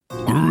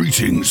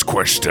Greetings,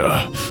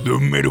 Quester. The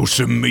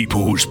Meddlesome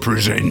Meeples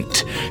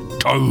present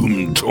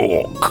Tome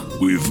Talk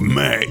with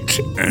Matt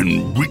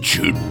and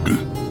Richard.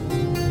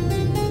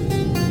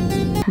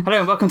 Hello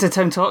and welcome to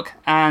Tome Talk,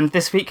 and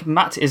this week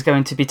Matt is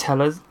going to be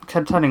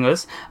telling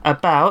us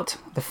about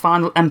The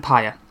Final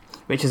Empire,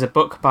 which is a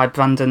book by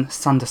Brandon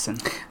Sanderson.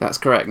 That's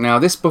correct. Now,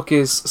 this book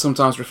is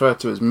sometimes referred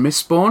to as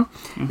Mistborn.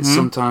 It's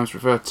sometimes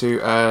referred to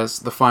as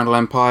The Final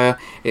Empire.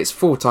 Its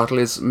full title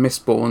is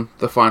Mistborn,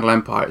 The Final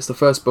Empire. It's the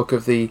first book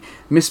of the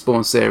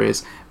Mistborn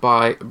series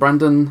by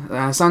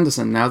Brandon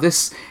Sanderson. Now,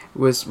 this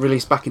was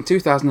released back in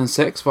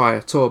 2006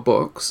 via Tor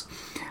Books,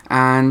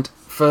 and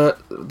for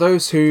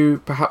those who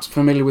perhaps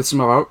familiar with some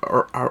of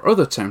our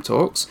other Tome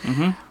Talks,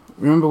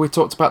 remember we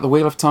talked about The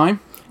Wheel of Time,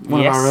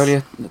 one of our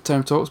earlier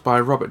Tome Talks by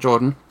Robert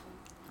Jordan.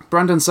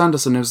 Brandon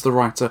Sanderson is the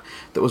writer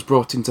that was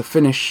brought in to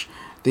finish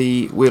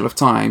The Wheel of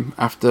Time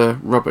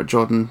after Robert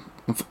Jordan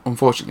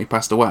unfortunately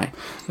passed away.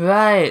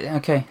 Right,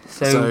 okay.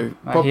 So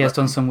he has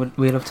done some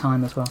Wheel of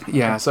Time as well.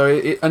 Yeah,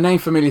 so a name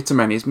familiar to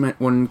many. He's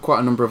won quite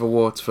a number of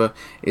awards for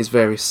his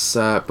various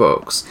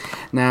books.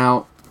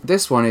 Now,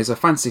 this one is a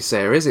fantasy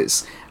series.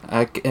 It's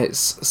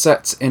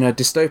set in a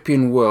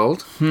dystopian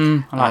world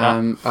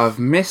of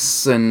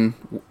myths and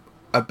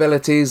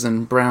abilities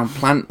and brown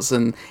plants,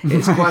 and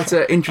it's quite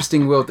an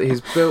interesting world that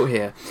he's built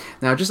here.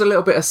 Now, just a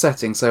little bit of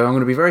setting, so I'm going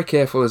to be very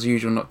careful as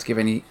usual not to give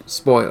any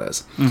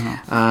spoilers.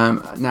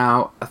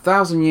 Now,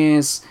 1,000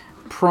 years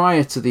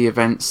prior to the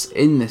events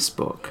in this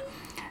book,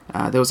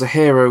 there was a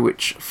hero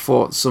which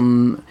fought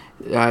some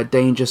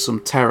danger, some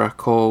terror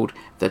called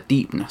the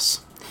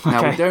Deepness.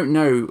 Now, we don't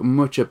know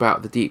much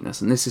about the Deepness,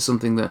 and this is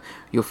something that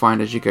you'll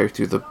find as you go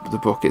through the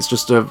book. It's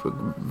just a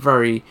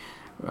very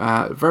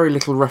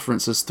little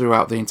references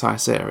throughout the entire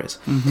series.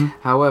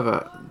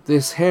 However,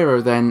 this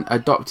hero then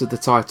adopted the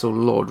title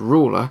Lord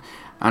Ruler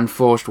and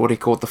forged what he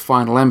called the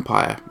Final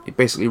Empire. He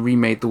basically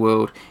remade the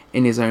world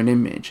in his own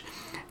image.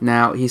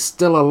 Now, he's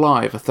still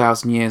alive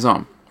 1,000 years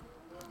on.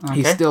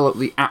 He's still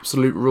the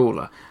absolute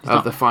ruler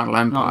of the Final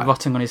Empire. Not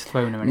rotting on his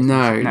throne or anything.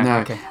 No.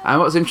 Okay. And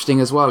what's interesting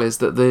as well is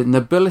that the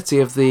nobility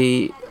of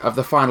the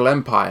Final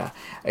Empire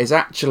is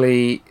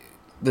actually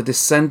the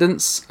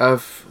descendants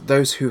of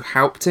those who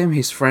helped him,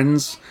 his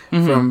friends,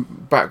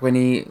 from back when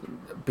he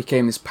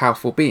became this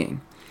powerful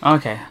being.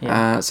 Okay,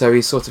 yeah. So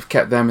he sort of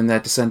kept them and their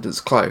descendants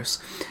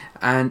close.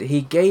 And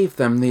he gave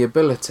them the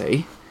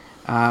ability,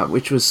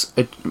 which was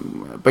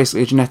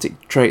basically a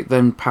genetic trait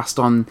then passed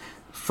on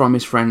from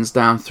his friends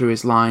down through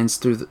his lines,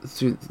 through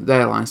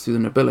their lines, through the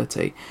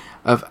nobility,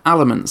 of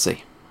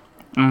allomancy.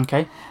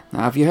 Okay. Now,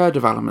 have you heard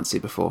of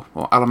allomancy before,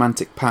 or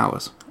allomantic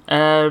powers?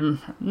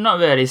 Not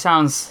really.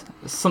 Sounds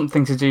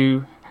something to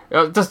do.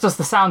 Just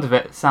the sound of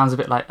it sounds a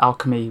bit like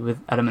alchemy with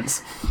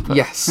elements. But,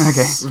 yes.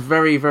 Okay.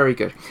 Very, very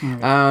good.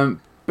 Okay.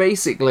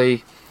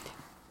 Basically,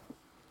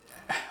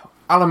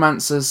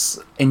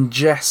 allomancers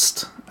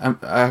ingest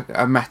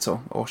a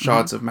metal or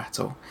shards of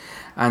metal,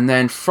 and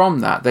then from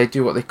that they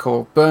do what they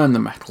call burn the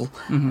metal,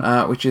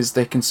 which is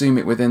they consume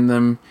it within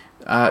them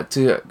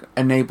to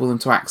enable them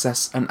to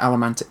access an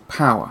allomantic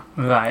power.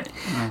 Right.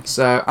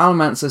 So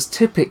allomancers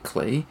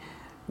typically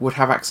would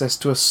have access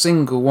to a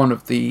single one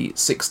of the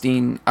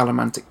 16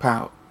 allomantic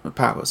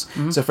powers.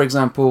 So, for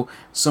example,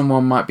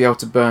 someone might be able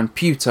to burn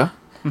pewter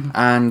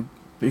and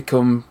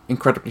become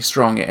incredibly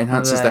strong. It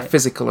enhances their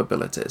physical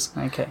abilities,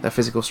 their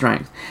physical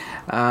strength.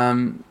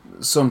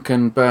 Some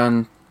can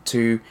burn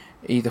to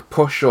either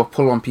push or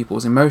pull on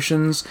people's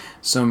emotions.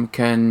 Some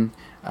can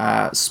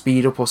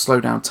speed up or slow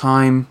down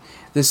time.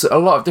 There's a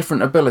lot of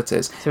different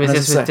abilities. So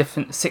is this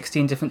with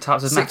 16 different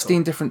types of metal?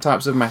 16 different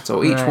types of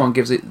metal. Each one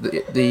gives it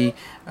the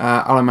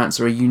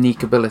allomancer a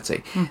unique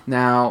ability.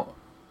 Now,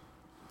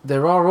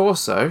 there are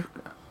also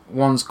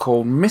ones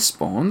called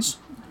Mistborns,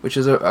 which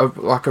is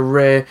like a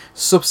rare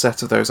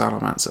subset of those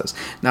allomancers.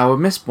 Now, a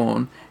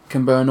Mistborn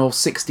can burn all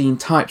 16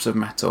 types of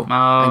metal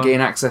and gain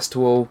access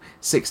to all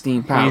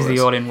 16 powers. He's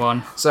the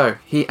all-in-one. So,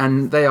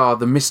 they are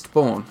the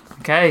Mistborn.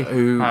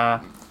 Okay.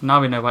 Now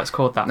we know why it's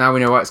called that. Now we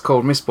know why it's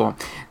called Mistborn.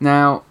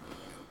 Now,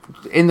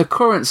 in the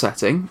current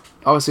setting,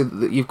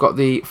 obviously you've got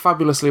the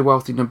fabulously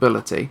wealthy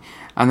nobility,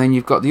 and then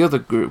you've got the other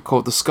group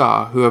called the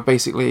Scar, who are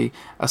basically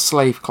a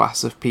slave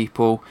class of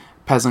people,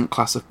 peasant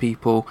class of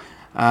people,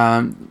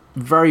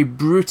 very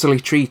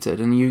brutally treated,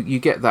 and you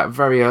get that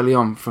very early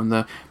on from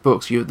the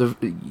books.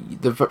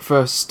 The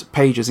first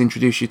pages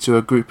introduce you to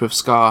a group of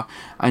Scar,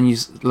 and you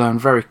learn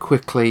very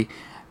quickly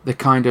the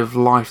kind of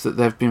life that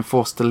they've been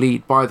forced to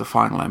lead by the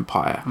Final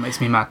Empire. It makes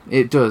me mad.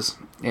 It does.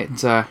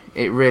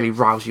 It really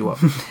riles you up.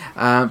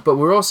 But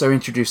we're also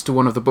introduced to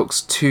one of the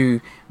book's two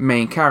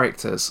main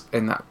characters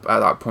at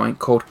that point,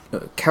 called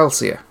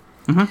Kelsier.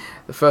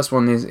 The first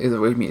one is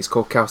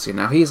called Kelsier.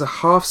 Now, he is a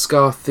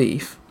half-Scar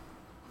thief.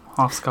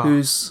 Half-Scar.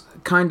 Who's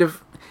kind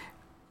of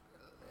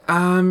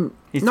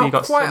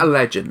not quite a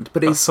legend,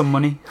 but he's some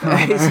money.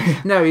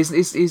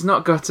 he's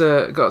not got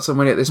some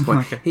money at this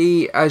point. Okay.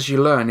 He, as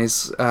you learn,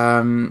 is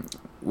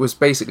was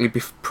basically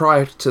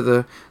prior to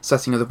the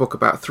setting of the book,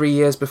 about 3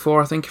 years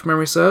before, I think, if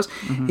memory serves.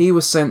 He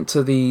was sent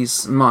to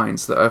these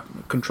mines that are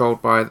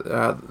controlled by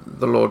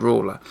the Lord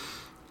Ruler,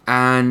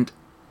 and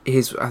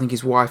I think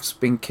his wife's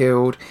been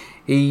killed.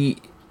 He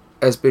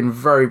has been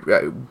very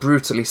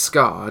brutally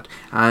scarred,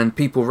 and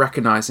people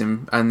recognise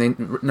him and they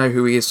know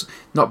who he is,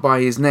 not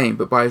by his name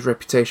but by his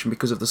reputation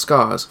because of the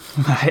scars.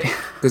 Right.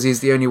 Because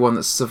he's the only one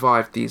that's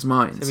survived these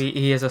mines. So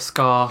he is a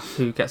scar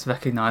who gets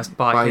recognised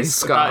by his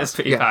scars. That is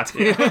pretty bad.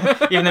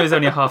 Yeah. Even though he's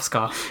only a half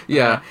scar.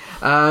 Yeah.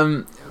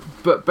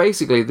 But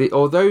basically,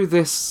 although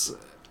these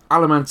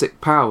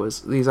allomantic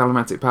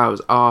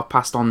powers are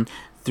passed on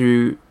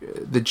through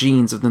the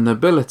genes of the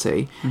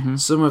nobility,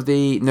 some of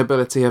the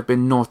nobility have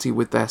been naughty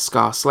with their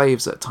scar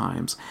slaves at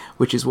times,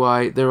 which is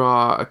why there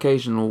are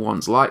occasional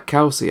ones like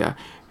Kelsier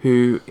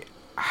who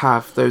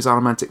have those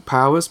allomantic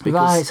powers.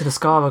 Right, so the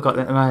scar got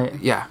it, right.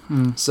 Yeah.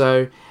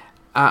 So,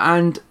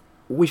 and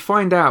we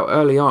find out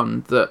early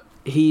on that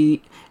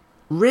he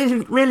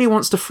really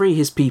wants to free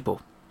his people.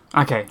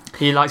 Okay,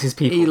 he likes his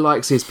people. He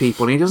likes his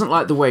people, and he doesn't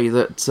like the way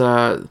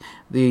that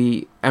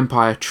the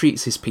Empire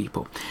treats his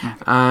people.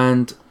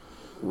 And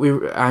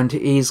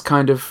he's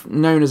kind of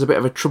known as a bit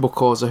of a trouble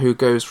causer who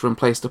goes from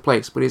place to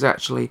place, but he's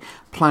actually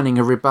planning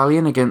a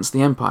rebellion against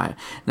the Empire.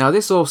 Now,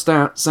 this all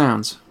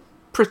sounds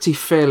pretty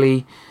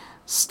fairly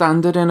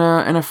standard in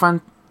a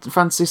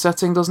fantasy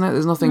setting, doesn't it?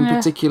 There's nothing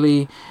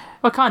particularly...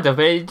 Well, kind of,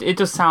 but it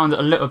does sound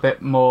a little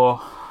bit more...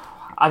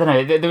 I don't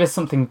know, there is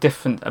something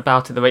different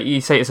about it. The way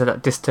you say it's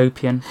that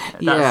dystopian.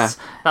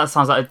 That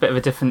sounds like a bit of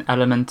a different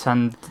element,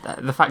 and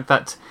the fact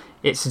that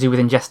it's to do with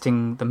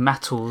ingesting the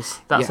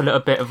metals, that's a little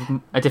bit of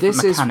a different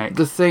mechanic.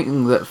 This is the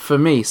thing that, for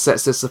me,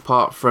 sets this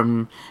apart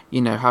from,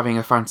 having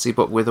a fantasy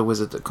book with a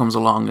wizard that comes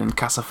along and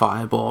casts a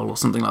fireball or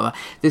something like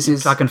that. This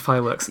is... Dragon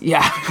fireworks.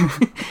 Yeah.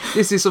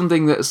 This is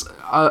something that's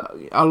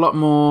a lot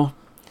more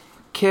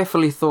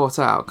carefully thought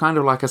out, kind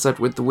of like I said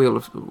with the Wheel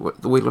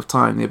of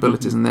Time, the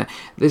abilities in there.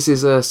 This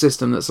is a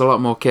system that's a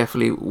lot more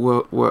carefully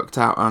worked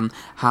out on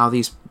how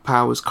these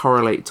powers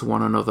correlate to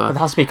one another. But there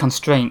has to be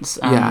constraints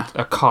and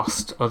a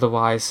cost,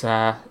 otherwise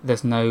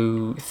there's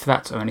no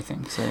threat or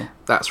anything. So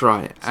that's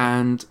right,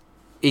 and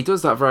he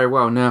does that very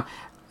well. Now,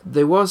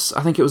 there was,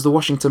 I think it was the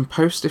Washington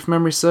Post, if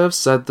memory serves,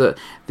 said that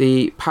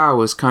the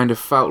powers kind of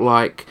felt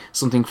like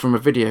something from a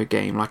video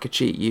game, like a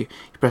cheat. You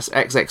press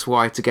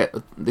XXY to get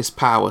this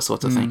power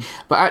sort of thing.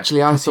 But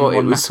actually, I thought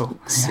it was... metal.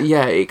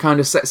 It kind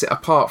of sets it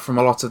apart from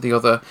a lot of the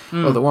other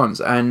ones.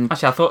 And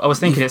actually, I was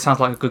thinking it sounds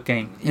like a good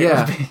game.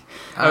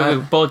 A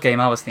board game,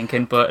 I was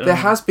thinking, but... There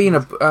has been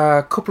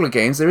a couple of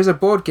games. There is a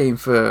board game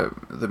for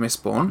the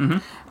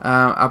Mistborn.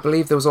 I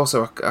believe there was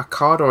also a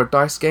card or a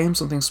dice game,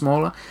 something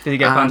smaller. Did you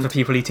get banned for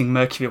people eating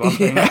mercury one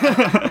thing?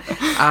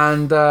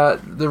 And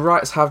the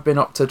rights have been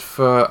opted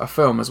for a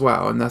film as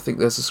well, and I think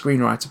there's a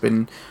screenwriter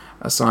been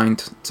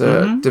assigned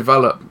to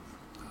develop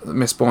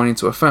Mistborn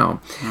into a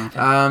film.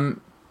 Okay.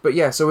 But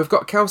yeah, so we've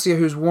got Kelsier,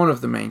 who's one of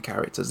the main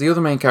characters. The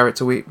other main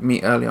character we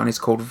meet early on is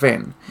called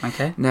Vin.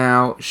 Okay.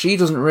 Now, she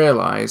doesn't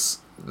realise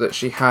that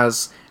she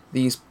has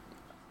these...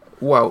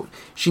 Well,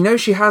 she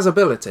knows she has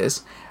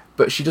abilities,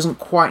 but she doesn't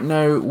quite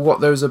know what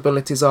those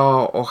abilities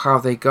are or how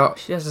they got.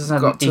 She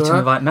hasn't eaten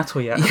the right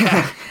metal yet.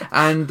 Yeah,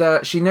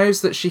 and she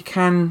knows that she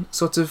can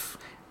sort of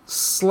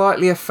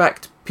slightly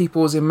affect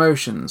people's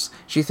emotions.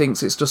 She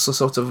thinks it's just a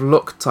sort of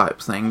luck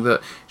type thing,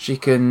 that she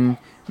can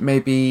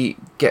maybe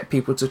get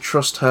people to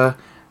trust her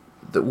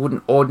that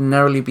wouldn't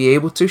ordinarily be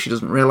able to. She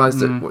doesn't realise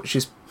that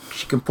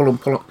she can pull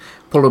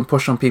and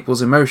push on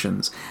people's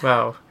emotions.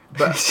 Wow.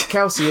 But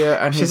Kelsier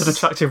and she's an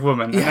attractive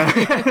woman.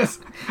 Yeah.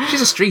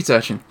 She's a street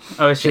urchin.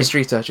 Oh, is she? She's a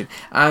street urchin.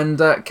 And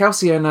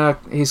Kelsier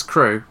and his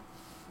crew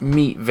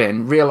meet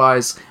Vin,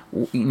 realise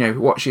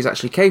what she's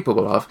actually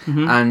capable of,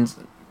 and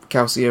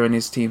Kelsier and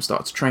his team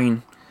start to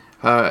train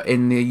her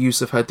in the use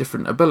of her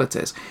different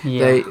abilities.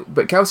 Yeah.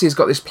 But Kelsey's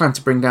got this plan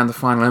to bring down the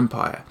final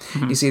empire.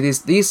 You see,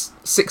 these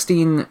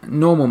 16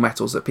 normal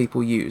metals that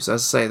people use,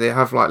 as I say, they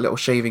have like little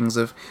shavings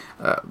of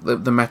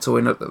the metal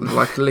in a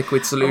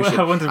liquid solution.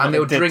 I wonder what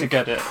they'll they did drink to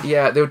get it.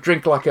 Yeah, they'll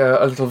drink like a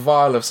little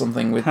vial of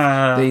something with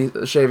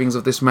the shavings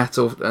of this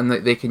metal, and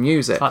they can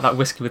use it. It's like that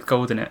whiskey with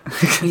gold in it.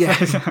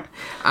 Yeah,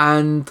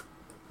 and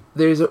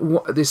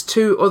there's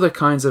two other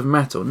kinds of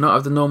metal, not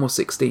of the normal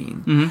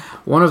 16.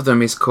 One of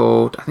them is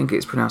called, I think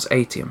it's pronounced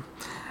atium,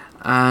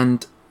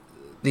 and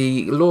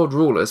the Lord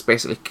Ruler's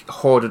basically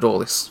hoarded all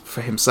this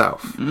for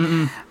himself.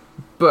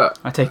 But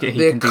I take it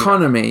the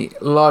economy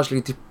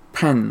largely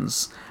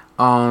depends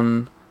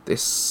on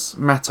this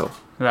metal.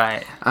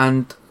 Right.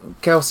 And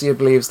Kelsier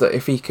believes that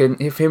if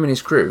him and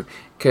his crew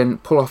can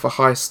pull off a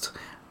heist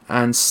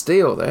and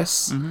steal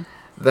this,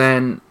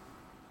 then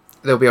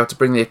they'll be able to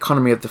bring the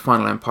economy of the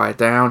final empire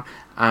down,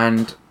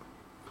 and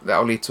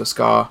that'll lead to a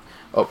Scar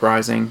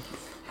uprising.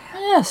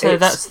 Yeah, so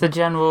that's the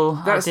general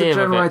idea. That's the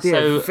general idea.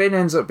 So, Vin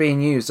ends up being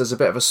used as a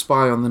bit of a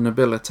spy on the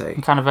nobility.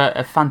 kind of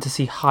a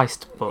fantasy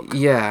heist book.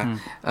 Yeah.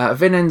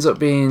 Vin ends up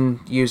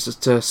being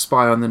used to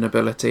spy on the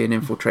nobility and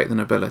infiltrate the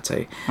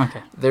nobility.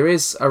 Okay. There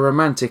is a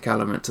romantic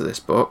element to this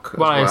book.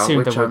 Well, I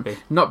assumed which there would be.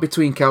 Not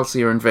between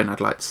Kelsey and Vin,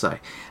 I'd like to say.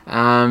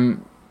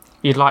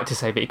 You'd like to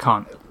say, but you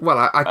can't. Well,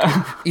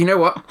 I you know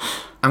what?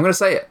 I'm going to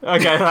say it.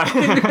 Okay,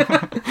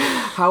 right.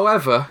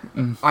 However,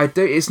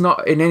 it's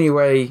not in any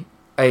way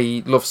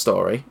a love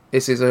story.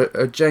 This is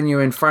a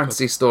genuine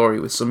fantasy story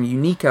with some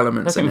unique I don't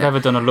elements think in we've it. ever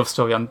done a love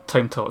story on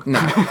Tome Talk. No,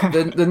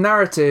 the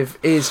narrative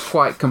is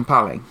quite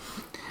compelling.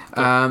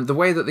 The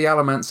way that the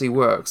Allomancy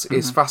works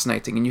is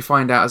fascinating, and you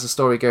find out as the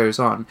story goes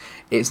on,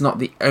 it's not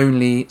the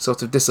only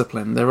sort of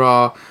discipline.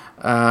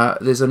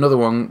 There's another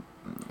one,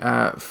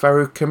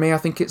 Ferukami, I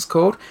think it's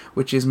called,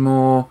 which is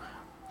more,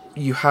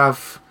 you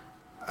have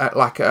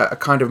like a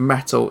kind of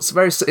metal.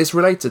 It's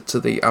related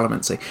to the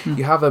Allomancy.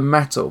 You have a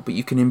metal, but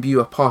you can imbue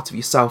a part of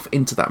yourself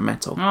into that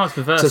metal. Oh, it's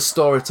reversed. To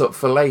store it up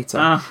for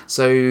later.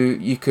 So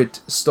you could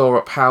store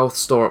up health,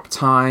 store up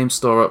time,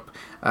 store up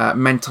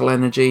mental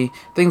energy,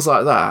 things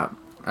like that.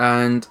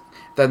 And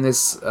then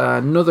there's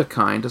another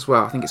kind as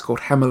well, I think it's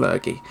called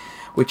Hemalurgy,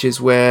 which is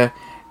where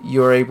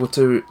you're able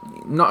to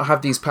not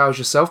have these powers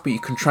yourself, but you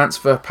can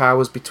transfer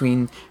powers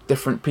between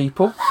different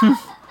people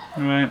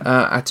Right.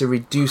 at a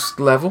reduced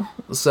level.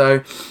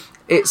 So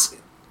it's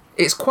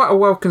quite a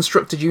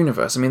well-constructed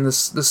universe. I mean,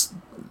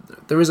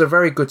 there is a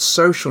very good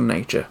social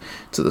nature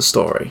to the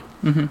story.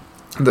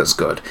 That's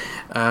good.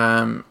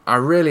 I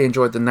really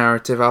enjoyed the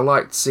narrative. I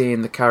liked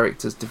seeing the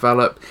characters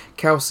develop.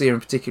 Kelsey in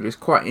particular is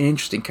quite an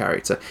interesting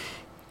character.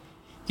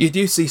 You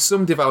do see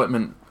some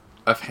development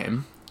of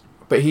him,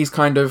 but he's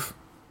kind of,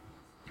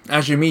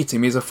 as you meet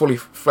him, he's a fully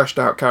fleshed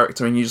out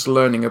character and you're just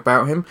learning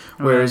about him.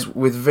 Whereas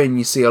with Vin,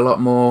 you see a lot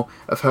more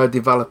of her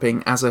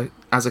developing as a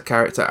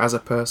character, as a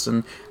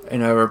person,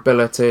 in her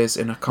abilities,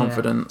 in her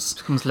confidence. It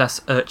becomes less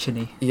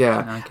urchiny.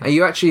 Yeah. And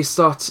you actually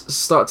start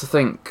to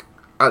think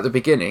at the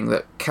beginning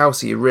that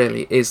Kelsey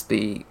really is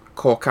the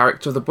core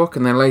character of the book,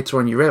 and then later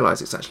on you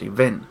realise it's actually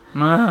Vin.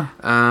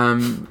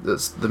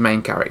 That's the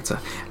main character.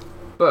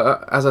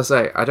 But, as I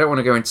say, I don't want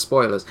to go into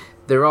spoilers.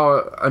 There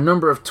are a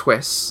number of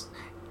twists.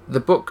 The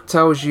book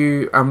tells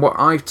you, and what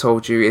I've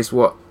told you is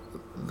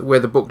where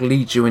the book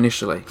leads you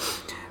initially.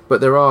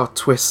 But there are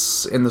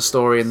twists in the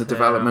story, in the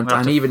development,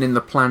 and even in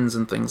the plans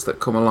and things that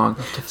come along.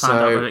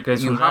 So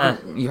you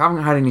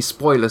haven't had any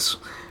spoilers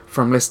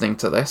from listening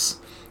to this.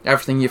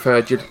 Everything you've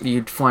heard,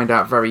 you'd find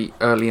out very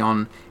early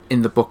on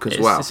in the book as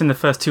well. It's in the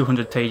first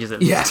 200 pages at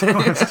least.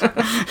 Yeah.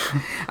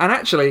 And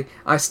actually,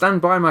 I stand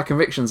by my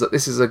convictions that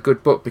this is a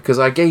good book because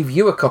I gave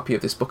you a copy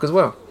of this book as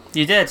well.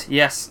 You did,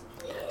 yes.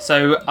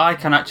 So I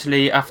can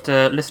actually,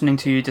 after listening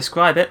to you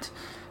describe it,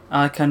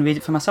 I can read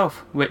it for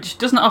myself, which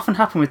doesn't often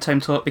happen with Tome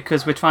Talk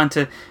because we're trying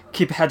to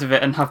keep ahead of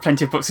it and have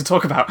plenty of books to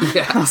talk about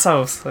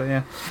ourselves. So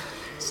yeah.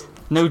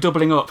 No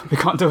doubling up. We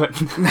can't do it.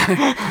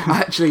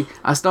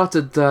 I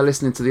started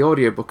listening to the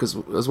audiobook as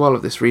well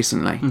of this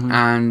recently,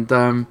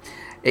 and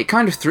it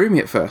kind of threw me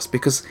at first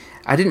because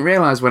I didn't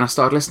realise when I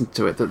started listening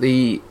to it that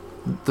the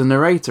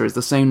narrator is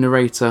the same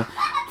narrator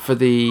for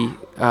the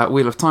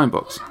Wheel of Time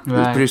books. Right. It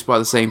was produced by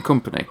the same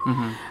company.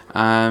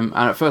 And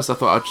at first I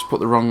thought I'd just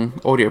put the wrong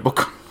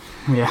audiobook on.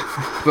 Yeah.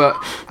 But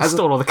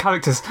stole all the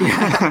characters.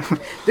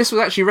 This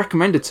was actually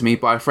recommended to me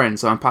by a friend,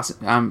 so I'm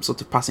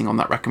sort of passing on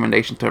that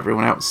recommendation to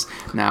everyone else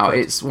now. Right.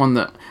 It's one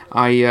that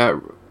I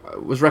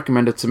was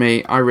recommended to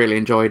me. I really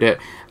enjoyed it.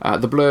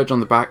 The blurb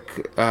on the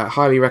back,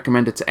 highly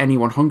recommended to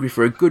anyone hungry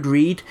for a good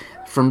read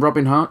from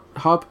Robin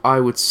Hobb. I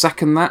would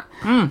second that.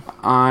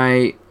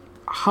 I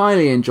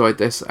highly enjoyed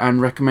this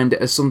and recommend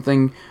it as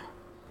something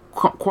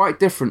quite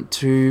different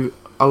to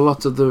a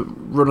lot of the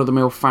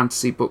run-of-the-mill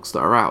fantasy books that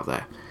are out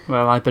there.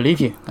 Well, I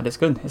believe you, and it's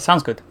good. It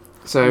sounds good.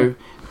 So,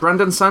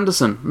 Brandon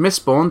Sanderson,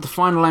 Mistborn, The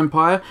Final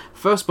Empire,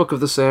 first book of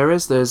the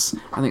series. There's,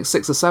 I think,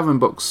 6 or 7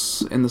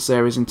 books in the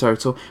series in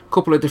total. A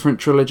couple of different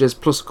trilogies,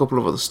 plus a couple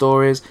of other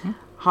stories.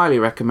 Highly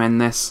recommend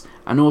this.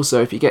 And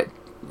also, if you get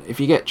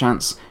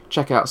chance,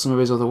 check out some of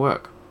his other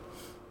work.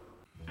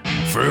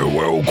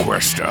 Farewell,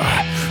 Quester.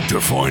 To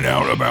find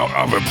out about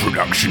other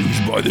productions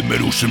by the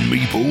Meddlesome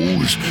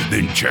Meeples,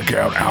 then check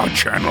out our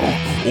channel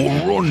or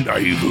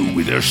rendezvous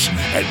with us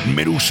at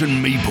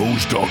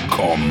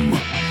meddlesomemeeples.com.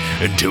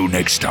 Until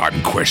next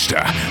time,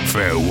 Quester,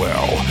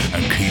 farewell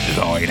and keep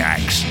thine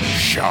axe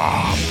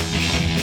sharp.